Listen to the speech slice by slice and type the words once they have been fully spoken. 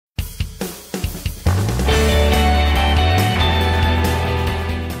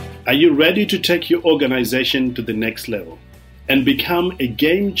Are you ready to take your organization to the next level and become a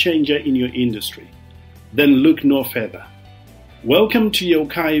game changer in your industry? Then look no further. Welcome to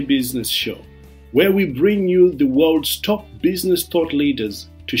Yeukai Business Show, where we bring you the world's top business thought leaders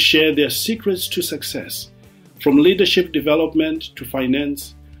to share their secrets to success, from leadership development to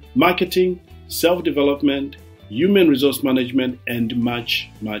finance, marketing, self-development, human resource management, and much,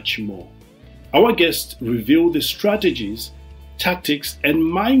 much more. Our guests reveal the strategies, tactics, and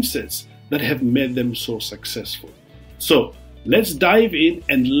mindsets that have made them so successful. So let's dive in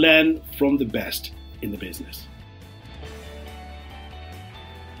and learn from the best in the business.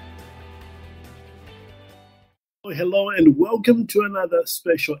 Hello and welcome to another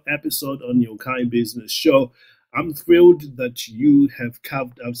special episode on Yeukai Business Show. I'm thrilled that you have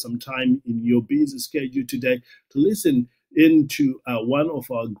carved out some time in your busy schedule today to listen into one of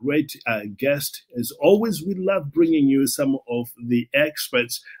our great guests. As always, we love bringing you some of the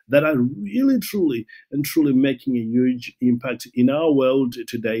experts that are really, truly making a huge impact in our world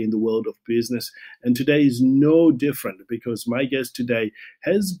today, in the world of business. And today is no different, because my guest today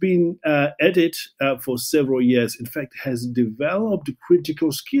has been at it for several years. In fact, has developed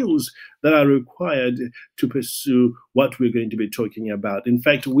critical skills that are required to pursue what we're going to be talking about. In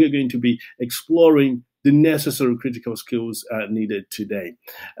fact, we're going to be exploring the necessary critical skills needed today.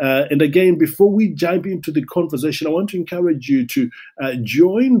 And again, before we jump into the conversation, I want to encourage you to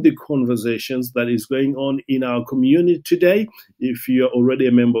join the conversations that is going on in our community today, if you're already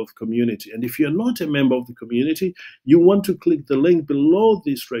a member of the community. And if you're not a member of the community, you want to click the link below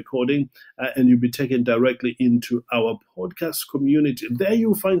this recording and you'll be taken directly into our podcast community. There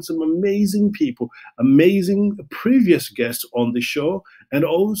you'll find some amazing people, amazing previous guests on the show, and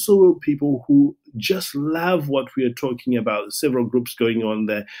also people who just love what we are talking about. Several groups going on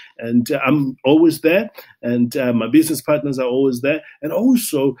there, and I'm always there, and my business partners are always there, and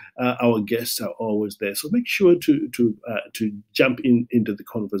also our guests are always there. So make sure to jump into the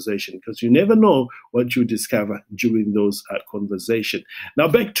conversation, because you never know what you discover during those conversations. Now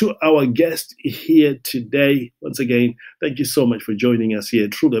back to our guest here today. Once again, thank you so much for joining us here.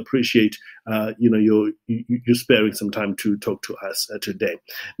 Truly appreciate you sparing some time to talk to us today.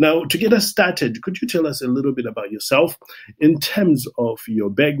 Now, to get us started, could you tell us a little bit about yourself in terms of your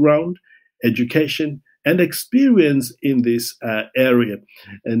background, education, and experience in this area?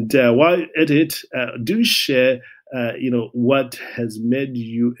 And while at it, do share what has made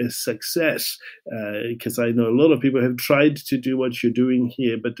you a success, because I know a lot of people have tried to do what you're doing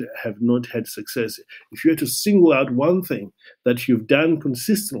here but have not had success. If you had to single out one thing that you've done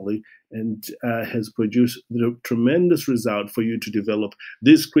consistently and has produced the tremendous result for you to develop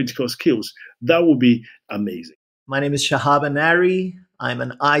these critical skills, that would be amazing. My name is Shahab Anari. I'm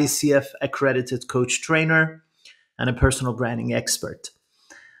an ICF-accredited coach trainer and a personal branding expert.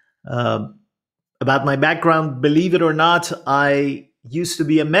 About my background, believe it or not, I used to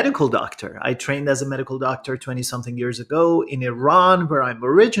be a medical doctor. I trained as a medical doctor 20-something years ago in Iran, where I'm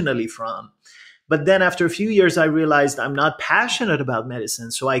originally from. But then after a few years, I realized I'm not passionate about medicine.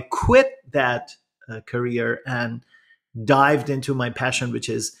 So I quit that career and dived into my passion, which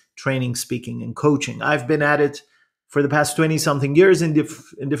is training, speaking, and coaching. I've been at it for the past 20-something years in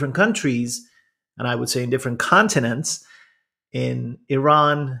different countries, and I would say in different continents, in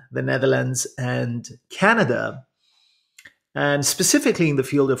Iran, the Netherlands, and Canada. And specifically in the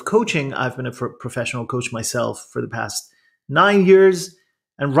field of coaching, I've been a professional coach myself for the past 9 years.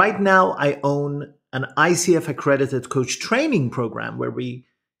 And right now I own an ICF-accredited coach training program where we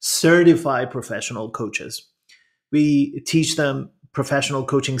certify professional coaches. We teach them professional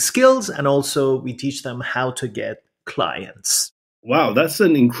coaching skills, and also we teach them how to get clients. Wow, that's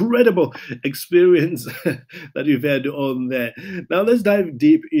an incredible experience that you've had on there. Now let's dive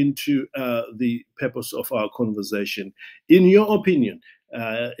deep into the purpose of our conversation. In your opinion,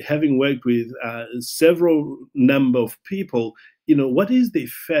 having worked with several number of people, what is the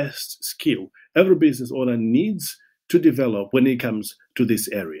first skill every business owner needs to develop when it comes to this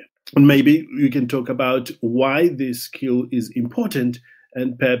area? And maybe you can talk about why this skill is important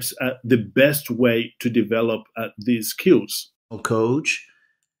and perhaps the best way to develop these skills. Coach,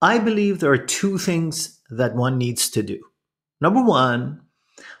 I believe there are two things that one needs to do. Number one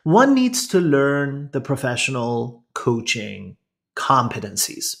needs to learn the professional coaching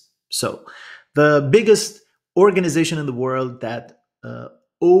competencies. So the biggest organization in the world that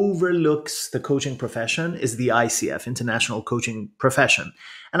overlooks the coaching profession is the ICF, International Coaching Profession.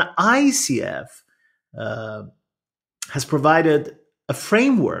 And ICF has provided a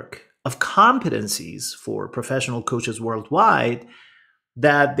framework of competencies for professional coaches worldwide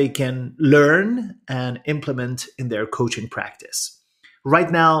that they can learn and implement in their coaching practice.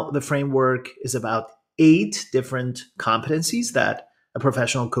 Right now, the framework is about 8 different competencies that a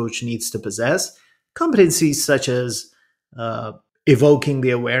professional coach needs to possess. Competencies such as uh, evoking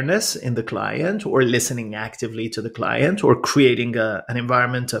the awareness in the client, or listening actively to the client, or creating an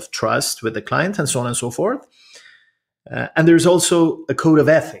environment of trust with the client, and so on and so forth. And there's also a code of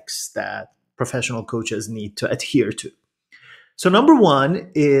ethics that professional coaches need to adhere to. So, number one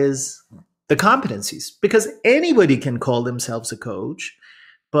is the competencies, because anybody can call themselves a coach,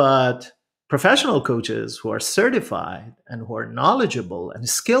 but professional coaches who are certified and who are knowledgeable and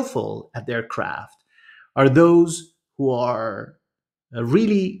skillful at their craft are those who are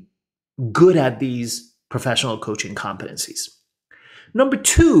really good at these professional coaching competencies. Number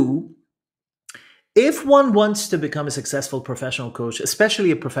two, if one wants to become a successful professional coach,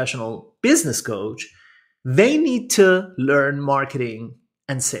 especially a professional business coach, they need to learn marketing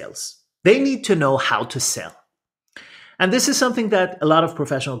and sales. They need to know how to sell. And this is something that a lot of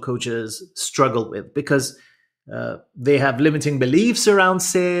professional coaches struggle with, because they have limiting beliefs around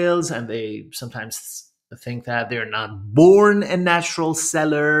sales, and they sometimes think that they're not born a natural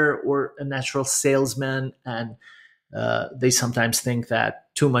seller or a natural salesman. And they sometimes think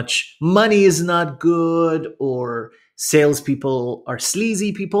that too much money is not good, or salespeople are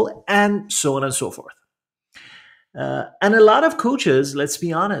sleazy people, and so on and so forth. And a lot of coaches, let's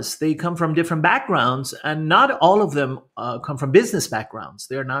be honest, they come from different backgrounds, and not all of them come from business backgrounds.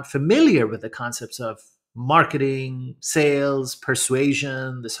 They're not familiar with the concepts of marketing, sales,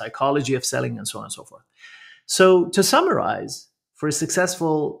 persuasion, the psychology of selling, and so on and so forth. So, to summarize, for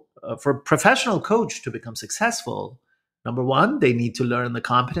a professional coach to become successful, number one, they need to learn the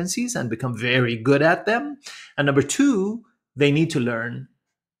competencies and become very good at them. And number two, they need to learn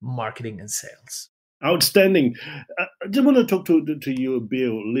marketing and sales. Outstanding. I just want to talk to you,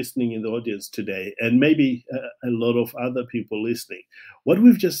 Bill, listening in the audience today, and maybe a lot of other people listening. What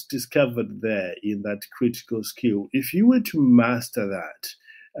we've just discovered there in that critical skill, if you were to master that,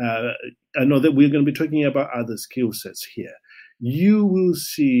 I know that we're going to be talking about other skill sets here, you will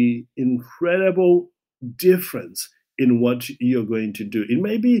see incredible difference in what you're going to do. It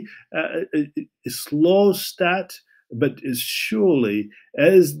may be a slow start, but surely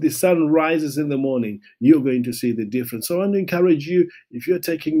as the sun rises in the morning, you're going to see the difference. So I want to encourage you, if you're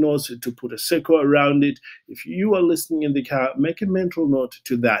taking notes, to put a circle around it. If you are listening in the car, make a mental note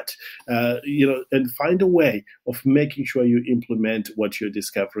to that, and find a way of making sure you implement what you're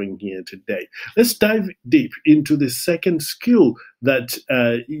discovering here today. Let's dive deep into the second skill that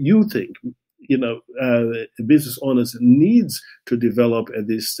you think business owners needs to develop at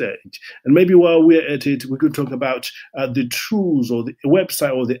this stage. And maybe while we're at it, we could talk about the tools or the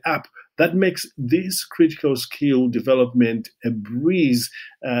website or the app that makes this critical skill development a breeze.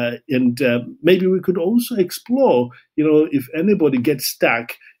 And maybe we could also explore, if anybody gets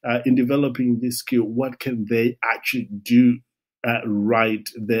stuck in developing this skill, what can they actually do right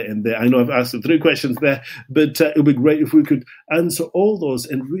there and there. I know I've asked 3 questions there, but it would be great if we could answer all those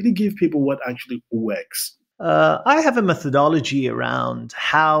and really give people what actually works. I have a methodology around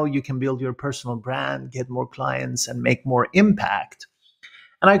how you can build your personal brand, get more clients, and make more impact.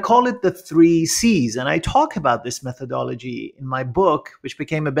 And I call it the 3 C's. And I talk about this methodology in my book, which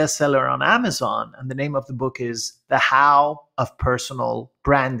became a bestseller on Amazon. And the name of the book is The How of Personal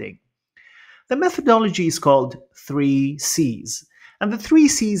Branding. The methodology is called 3 C's. And the 3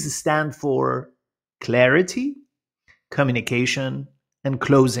 C's stand for clarity, communication, and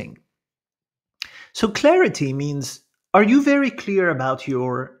closing. So clarity means, are you very clear about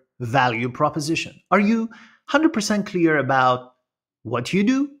your value proposition? Are you 100% clear about what you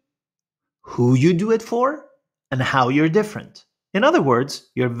do, who you do it for, and how you're different? In other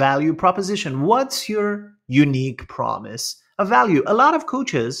words, your value proposition. What's your unique promise of value? A lot of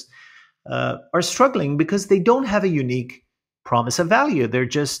coaches are struggling because they don't have a unique promise of value. They're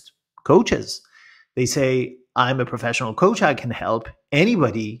just coaches. They say, I'm a professional coach. I can help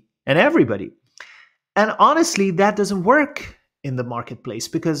anybody and everybody. And honestly, that doesn't work in the marketplace,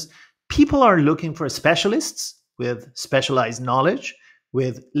 because people are looking for specialists with specialized knowledge,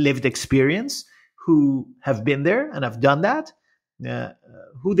 with lived experience, who have been there and have done that,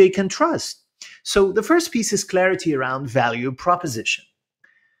 who they can trust. So the first piece is clarity around value proposition.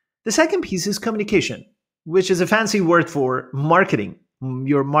 The second piece is communication, which is a fancy word for marketing,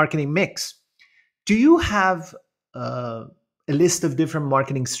 your marketing mix. Do you have a list of different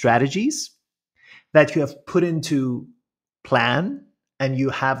marketing strategies that you have put into plan, and you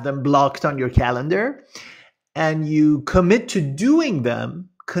have them blocked on your calendar, and you commit to doing them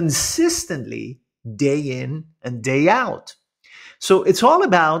consistently day in and day out? So it's all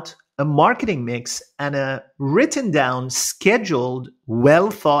about a marketing mix and a written down, scheduled,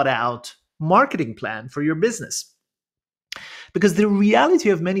 well thought out marketing plan for your business. Because the reality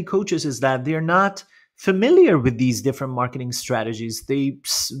of many coaches is that they're not familiar with these different marketing strategies.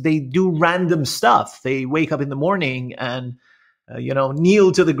 They do random stuff. They wake up in the morning and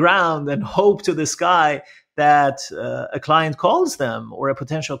kneel to the ground and hope to the sky that a client calls them or a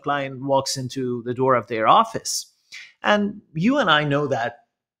potential client walks into the door of their office. And you and I know that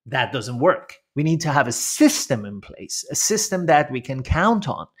that doesn't work. We need to have a system in place, a system that we can count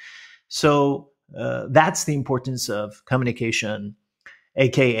on. So that's the importance of communication,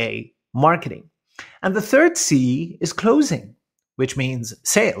 aka marketing. And the third C is closing, which means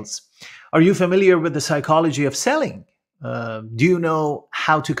sales. Are you familiar with the psychology of selling? Do you know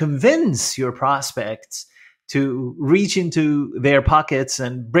how to convince your prospects to reach into their pockets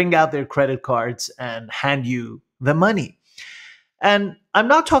and bring out their credit cards and hand you the money? And I'm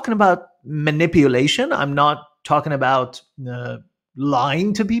not talking about manipulation. I'm not talking about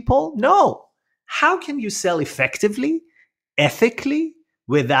lying to people. No. How can you sell effectively, ethically,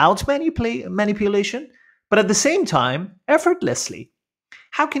 without manipulation, but at the same time, effortlessly?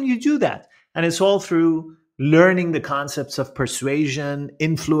 How can you do that? And it's all through learning the concepts of persuasion,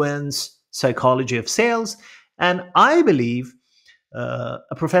 influence, psychology of sales. And I believe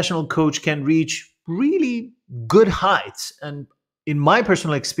a professional coach can reach really good heights. And in my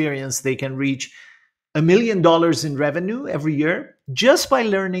personal experience, they can reach $1 million in revenue every year just by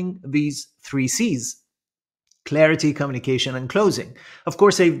learning these 3 C's: clarity, communication, and closing. Of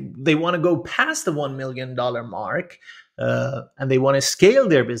course, they want to go past the $1 million mark and they want to scale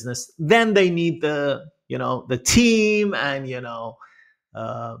their business. Then they need the team and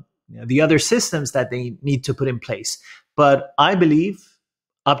the other systems that they need to put in place. But I believe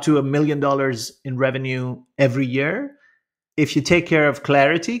up to $1 million in revenue every year, if you take care of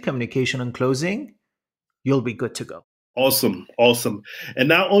clarity, communication, and closing, you'll be good to go. Awesome. And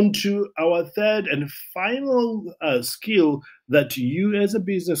now on to our third and final skill that you as a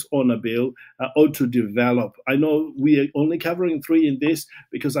business owner, Bill, ought to develop. I know we are only covering 3 in this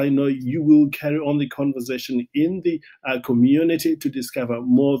because I know you will carry on the conversation in the community to discover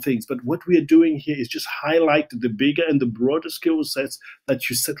more things. But what we are doing here is just highlight the bigger and the broader skill sets that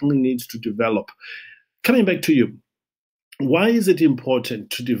you certainly need to develop. Coming back to you. Why is it important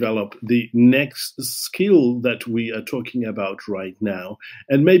to develop the next skill that we are talking about right now?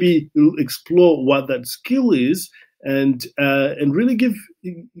 And maybe explore what that skill is and really give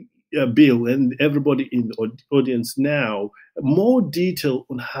Bill and everybody in the audience now more detail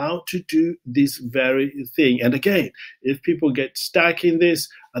on how to do this very thing. And again, if people get stuck in this,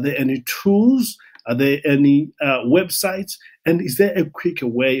 are there any tools? Are there any websites? And is there a quicker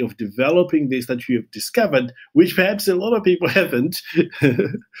way of developing this that you have discovered, which perhaps a lot of people haven't,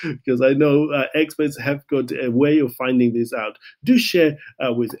 because I know experts have got a way of finding this out. Do share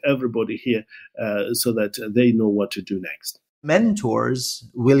with everybody here so that they know what to do next. Mentors,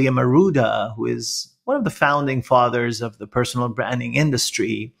 William Arruda, who is one of the founding fathers of the personal branding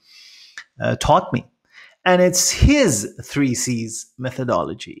industry, taught me. And it's his 3 C's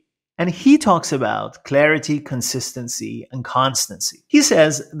methodology. And he talks about clarity, consistency, and constancy. He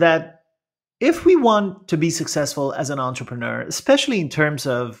says that if we want to be successful as an entrepreneur, especially in terms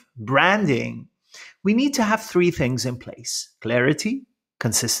of branding, we need to have 3 things in place: clarity,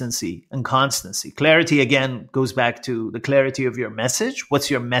 consistency, and constancy. Clarity, again, goes back to the clarity of your message. What's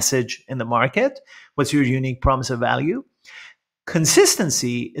your message in the market? What's your unique promise of value?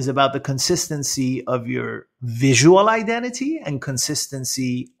 Consistency is about the consistency of your visual identity and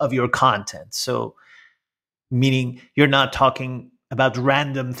consistency of your content. So, meaning you're not talking about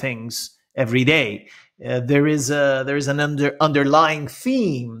random things every day. There is an underlying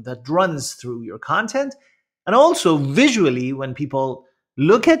theme that runs through your content. And also visually, when people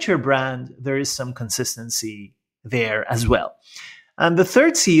look at your brand, there is some consistency there as well. And the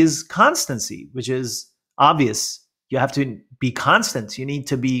third C is constancy, which is obvious. You have to be constant. You need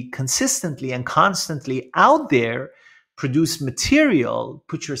to be consistently and constantly out there, produce material,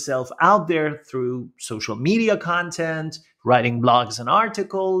 put yourself out there through social media content, writing blogs and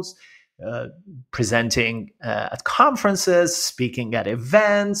articles, presenting at conferences, speaking at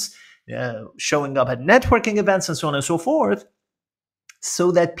events, showing up at networking events, and so on and so forth, so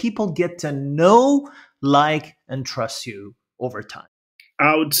that people get to know, like, and trust you over time.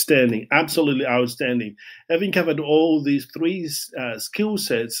 Outstanding, absolutely outstanding. Having covered all these 3 skill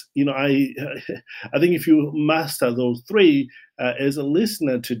sets, I think if you master those 3, as a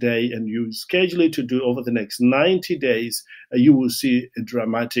listener today and you schedule it to do over the next 90 days, you will see a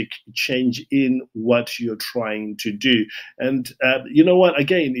dramatic change in what you're trying to do. And you know what?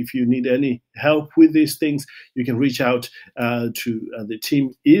 Again, if you need any help with these things, you can reach out to the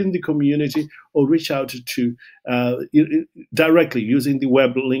team in the community, or reach out to directly using the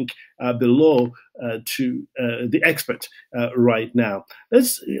web link below to the expert right now.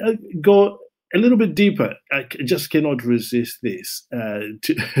 Let's go a little bit deeper. I just cannot resist this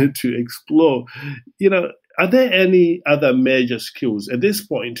to explore. Are there any other major skills at this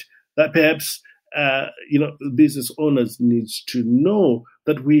point that perhaps business owners needs to know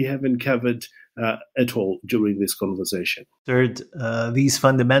that we haven't covered at all during this conversation? Third, these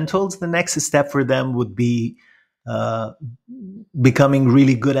fundamentals, the next step for them would be becoming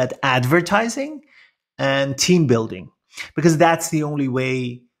really good at advertising and team building, because that's the only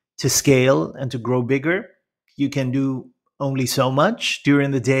way to scale and to grow bigger. You can do only so much during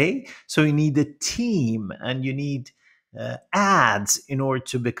the day. So you need a team and you need ads in order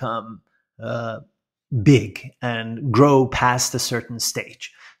to become big and grow past a certain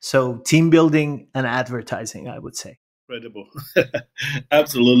stage. So team building and advertising, I would say. Incredible.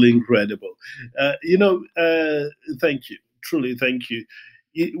 Absolutely incredible. Thank you. Truly, thank you.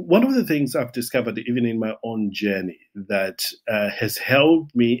 One of the things I've discovered, even in my own journey, that has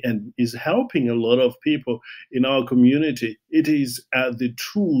helped me and is helping a lot of people in our community, it is the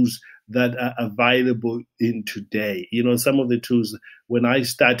tools that are available in today. Some of the tools when I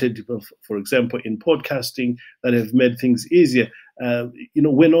started, for example, in podcasting, that have made things easier,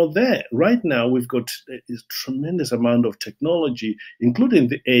 we're not there. Right now, we've got a tremendous amount of technology, including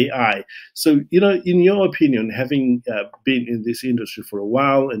the AI. So, in your opinion, having been in this industry for a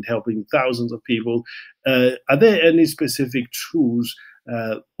while and helping thousands of people, are there any specific tools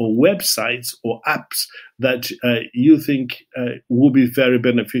or websites or apps that you think will be very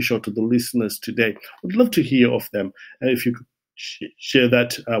beneficial to the listeners today? I'd love to hear of them, and if you could share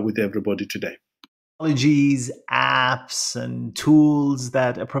that with everybody today. Technologies, apps, and tools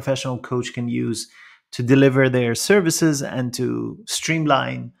that a professional coach can use to deliver their services and to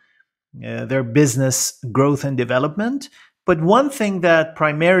streamline their business growth and development. But one thing that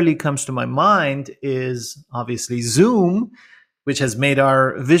primarily comes to my mind is obviously Zoom, which has made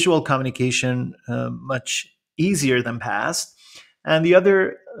our visual communication much easier than past. And the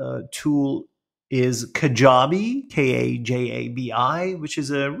other tool is Kajabi, Kajabi, which is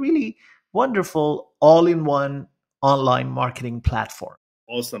a really wonderful all-in-one online marketing platform.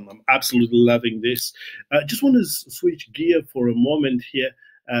 Awesome. I'm absolutely loving this. I just want to switch gear for a moment here,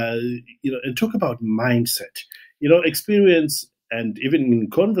 and talk about mindset. Experience and even in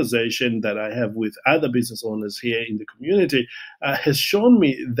conversation that I have with other business owners here in the community has shown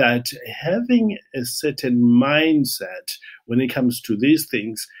me that having a certain mindset when it comes to these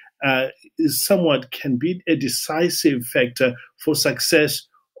things is somewhat can be a decisive factor for success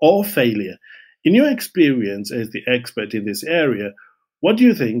or failure. In your experience as the expert in this area, what do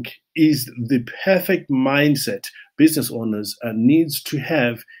you think is the perfect mindset business owners needs to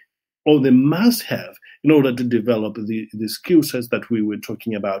have, or they must have, in order to develop the skill sets that we were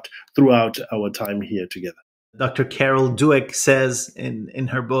talking about throughout our time here together? Dr. Carol Dweck says in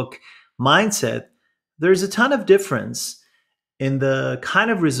her book, Mindset, there's a ton of difference in the kind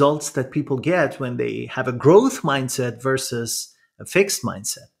of results that people get when they have a growth mindset versus a fixed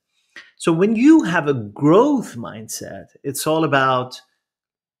mindset. So when you have a growth mindset, it's all about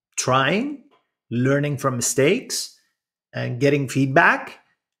trying, learning from mistakes, and getting feedback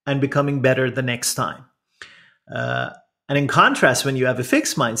and becoming better the next time. And in contrast, when you have a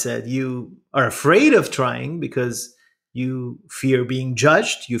fixed mindset, you are afraid of trying because you fear being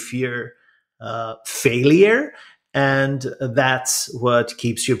judged, you fear failure, and that's what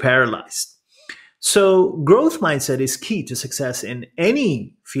keeps you paralyzed. So growth mindset is key to success in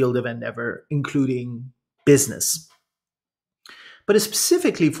any field of endeavor, including business. But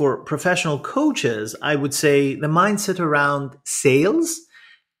specifically for professional coaches, I would say the mindset around sales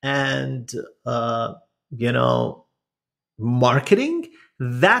and, marketing,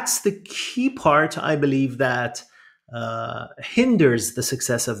 that's the key part, I believe, that hinders the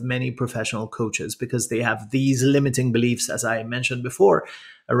success of many professional coaches because they have these limiting beliefs, as I mentioned before,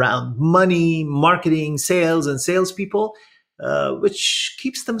 around money, marketing, sales, and salespeople, which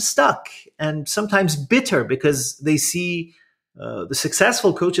keeps them stuck and sometimes bitter because they see the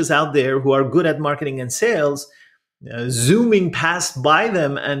successful coaches out there who are good at marketing and sales zooming past by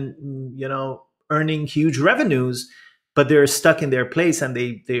them and, earning huge revenues, but they're stuck in their place and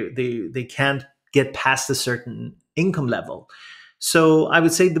they can't get past a certain income level. So I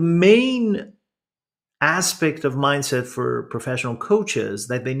would say the main aspect of mindset for professional coaches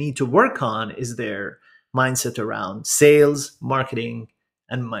that they need to work on is their mindset around sales, marketing,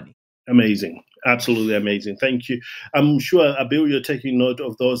 and money. Amazing. Absolutely amazing. Thank you. I'm sure, Abil, you're taking note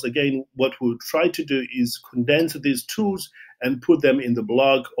of those. Again, what we'll try to do is condense these tools and put them in the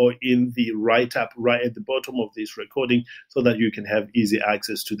blog or in the write-up right at the bottom of this recording so that you can have easy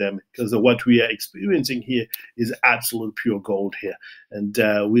access to them, because what we are experiencing here is absolute pure gold here. And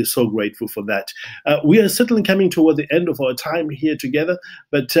we're so grateful for that. We are certainly coming toward the end of our time here together,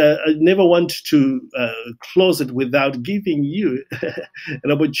 but I never want to close it without giving you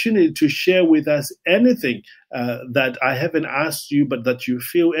an opportunity to share with us anything that I haven't asked you, but that you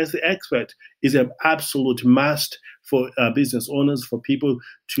feel as the expert is an absolute must for business owners, for people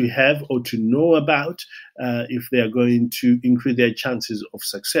to have or to know about if they are going to increase their chances of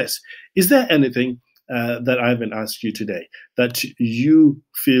success. Is there anything that I haven't asked you today that you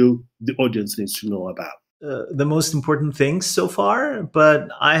feel the audience needs to know about? The most important things so far, but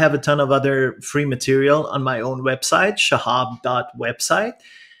I have a ton of other free material on my own website, shahab.website,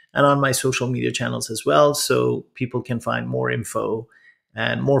 and on my social media channels as well, so people can find more info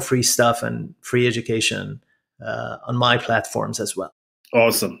and more free stuff and free education on my platforms as well.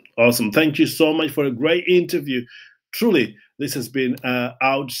 Awesome. Thank you so much for a great interview. Truly, this has been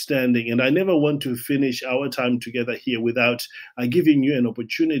outstanding. And I never want to finish our time together here without giving you an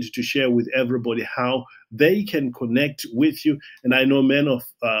opportunity to share with everybody how they can connect with you. And I know many of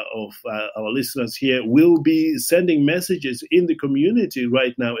our listeners here will be sending messages in the community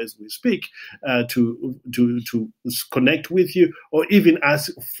right now as we speak to connect with you or even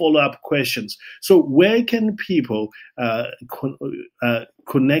ask follow-up questions. So where can people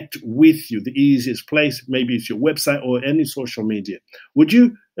connect with you? The easiest place, maybe it's your website or any social media. Would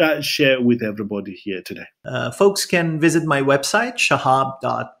you share with everybody here today? Folks can visit my website,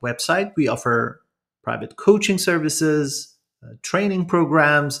 shahab.website. We offer private coaching services, training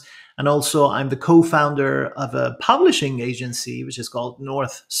programs, and also I'm the co-founder of a publishing agency, which is called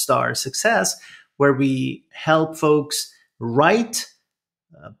North Star Success, where we help folks write,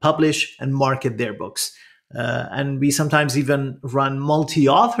 publish, and market their books. And we sometimes even run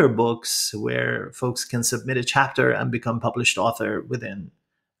multi-author books where folks can submit a chapter and become published author within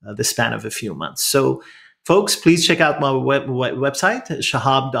the span of a few months. So folks, please check out my website,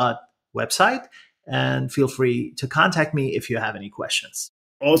 shahab.website, and feel free to contact me if you have any questions.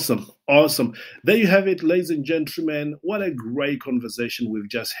 Awesome. There you have it, ladies and gentlemen. What a great conversation we've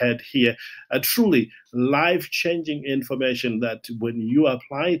just had here. Truly life-changing information that when you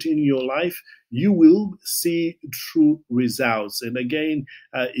apply it in your life, you will see true results. And again,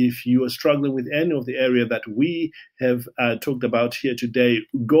 if you are struggling with any of the area that we have talked about here today,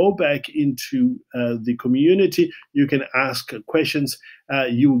 go back into the community. You can ask questions.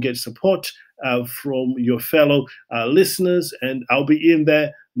 You will get support from your fellow listeners, and I'll be in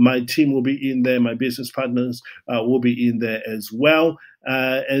there. My team will be in there. My business partners will be in there as well.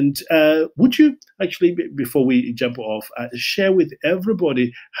 And would you actually, before we jump off, share with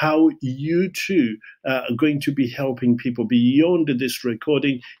everybody how you too are going to be helping people beyond this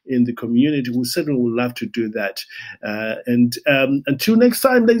recording in the community? We certainly would love to do that. And until next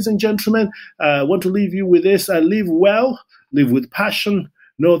time, ladies and gentlemen, I want to leave you with this. Live well, live with passion.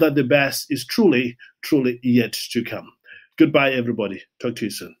 Know that the best is truly, truly yet to come. Goodbye, everybody. Talk to you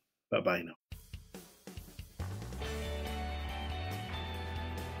soon. Bye-bye now.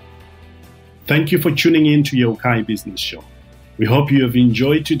 Thank you for tuning in to Yeukai Business Show. We hope you have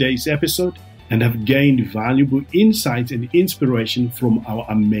enjoyed today's episode and have gained valuable insights and inspiration from our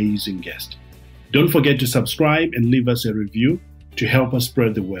amazing guest. Don't forget to subscribe and leave us a review to help us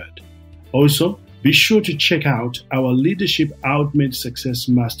spread the word. Also, be sure to check out our Leadership Ultimate Success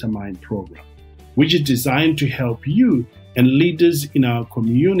Mastermind program, which is designed to help you and leaders in our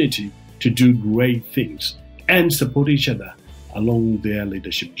community to do great things and support each other along their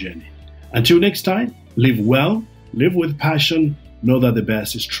leadership journey. Until next time, live well, live with passion, know that the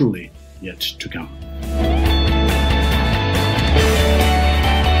best is truly yet to come.